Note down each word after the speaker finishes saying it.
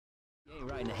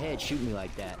Right in the head, shooting me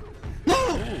like that.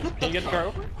 Can you get the car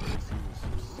over?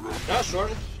 Yeah, sure.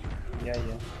 Yeah.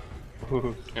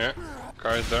 Yeah,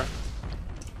 car is there.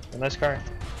 A nice car.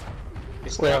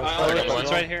 It's Well, there. I already one.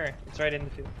 it's right here. It's right in the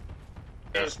field.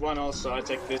 There's one also. I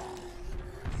take this.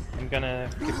 I'm gonna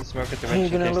get the smoke at the You're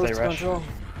wrench in gonna case lose they rush. control.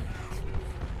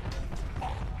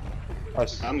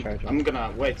 I'm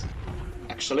gonna wait.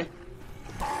 Actually.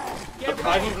 Look,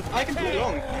 I can do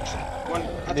long. Actually. One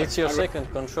attack. It's your second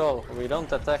control. We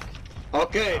don't attack.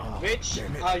 Okay, which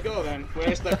I go then?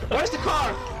 Where's the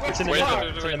car? Where's the car?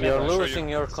 You're losing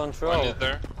your control. One is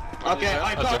there. Okay,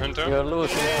 I As a got. hunter. You're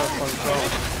losing your control.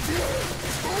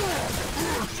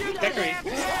 Decory!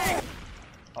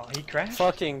 Oh, he crashed?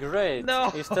 Fucking great. No.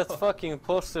 Is that fucking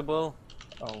possible?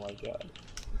 Oh my god.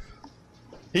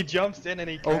 He jumps in and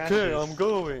he crashes. Okay, I'm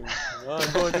going.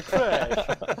 I'm going to crash.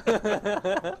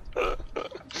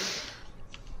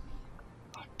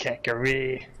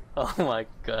 Decory! Oh my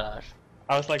gosh.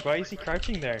 I was like, why is he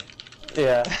crouching there?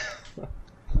 Yeah.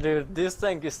 Dude, this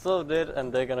tank is so dead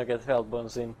and they're gonna get health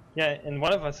bombs in. Yeah, and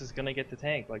one of us is gonna get the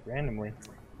tank, like randomly.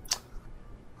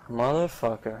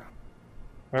 Motherfucker.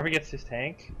 Whoever gets this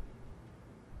tank.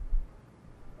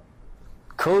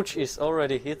 Coach is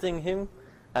already hitting him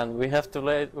and we have to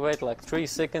wait like 3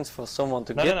 seconds for someone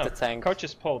to get the tank. Coach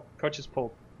is pulled. Coach is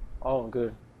pulled. Oh,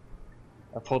 good.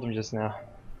 I pulled him just now.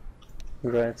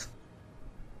 Great.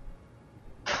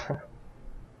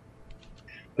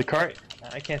 The car,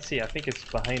 I can't see. I think it's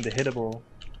behind the hittable,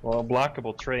 well,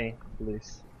 blockable tray, at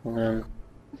least.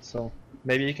 So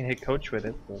maybe you can hit Coach with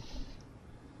it. But...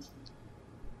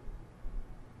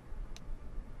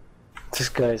 This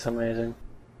guy is amazing.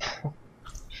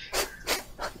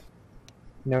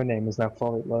 No name is now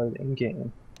fully loaded in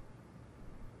game.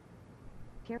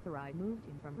 Cartharai moved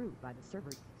in from route by the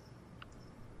server.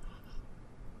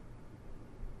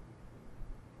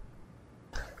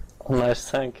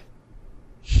 Nice tank.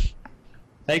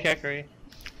 Hey, Kakari.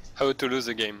 How to lose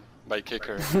a game by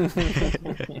kicker.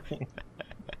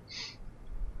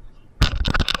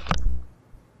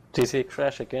 Did he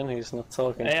crash again? He's not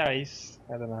talking. Yeah, he's.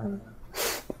 I don't know.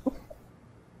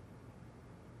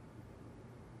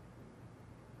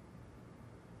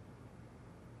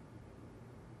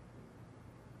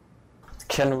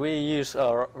 Can we use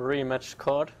our rematch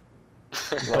card?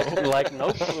 like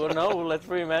nope, no, let's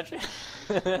rematch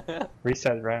it.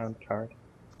 Reset round card.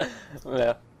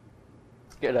 Yeah.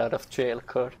 Get out of jail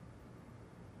card.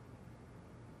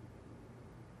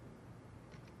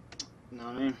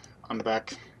 No, I'm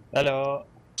back. Hello.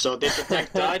 So did the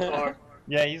tank die or?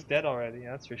 Yeah, he's dead already.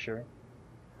 That's for sure.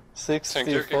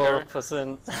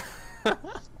 64%.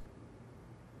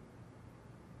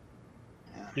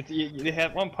 You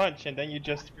had one punch and then you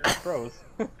just froze.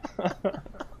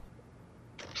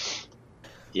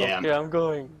 Yeah. Okay, I'm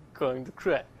going to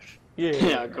crash. Yeah.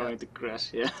 Yeah, going to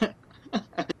crash. Yeah.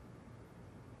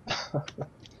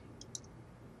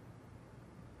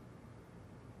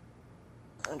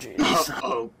 Oh,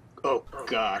 jeez. Oh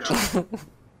god.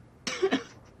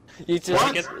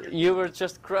 You were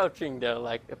just crouching there,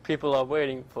 like people are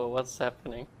waiting for what's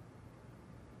happening.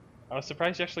 I was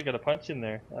surprised you actually got a punch in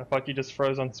there. I thought you just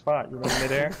froze on the spot. You were in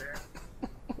midair.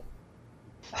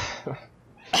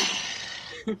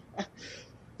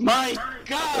 My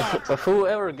god!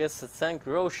 Whoever gets the tank,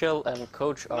 Rochelle and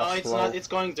Coach are No, it's slow. not. It's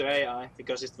going to AI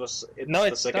because it was. No,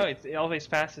 the second. it always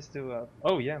passes to.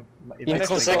 Oh yeah. In It's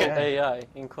control actually- AI.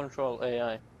 In control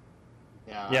AI.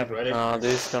 Yeah, Yeah, I'm ready. Oh,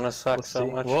 this is gonna suck We'll so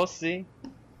see. much. We'll see.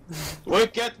 We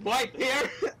get wiped here.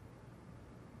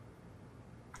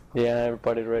 Yeah,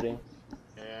 everybody ready.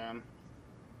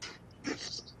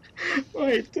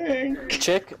 My tank.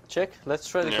 Check. Let's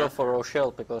try to Yeah. go for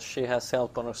Rochelle because she has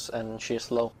health bonus and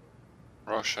she's low.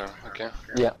 Russia, okay.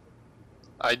 Yeah.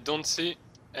 I don't see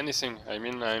anything. I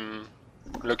mean, I'm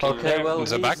looking Okay, well, in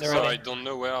the back, he's so ready. I don't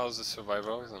know where are the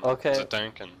survivors and Okay. the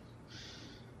tank,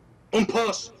 and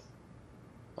Pause.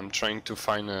 I'm trying to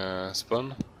find a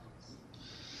spawn.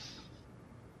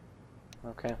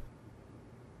 Okay.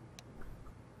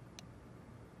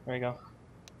 There you go.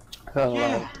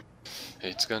 Hello.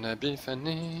 It's gonna be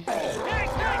funny.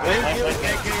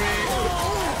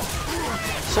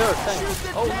 Sir, thanks.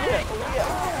 Oh yeah.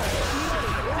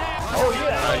 Oh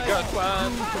yeah. I got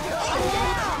one!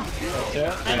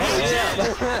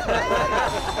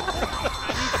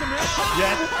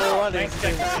 Yes. For one Thanks,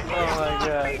 instant. Jack. Oh my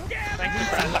god. Thanks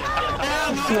for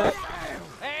crashing.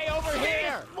 Hey, over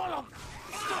here!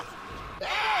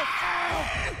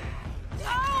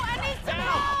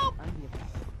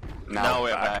 Now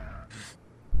we're back.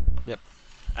 Yep.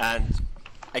 And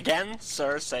again,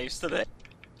 Sir saves the day.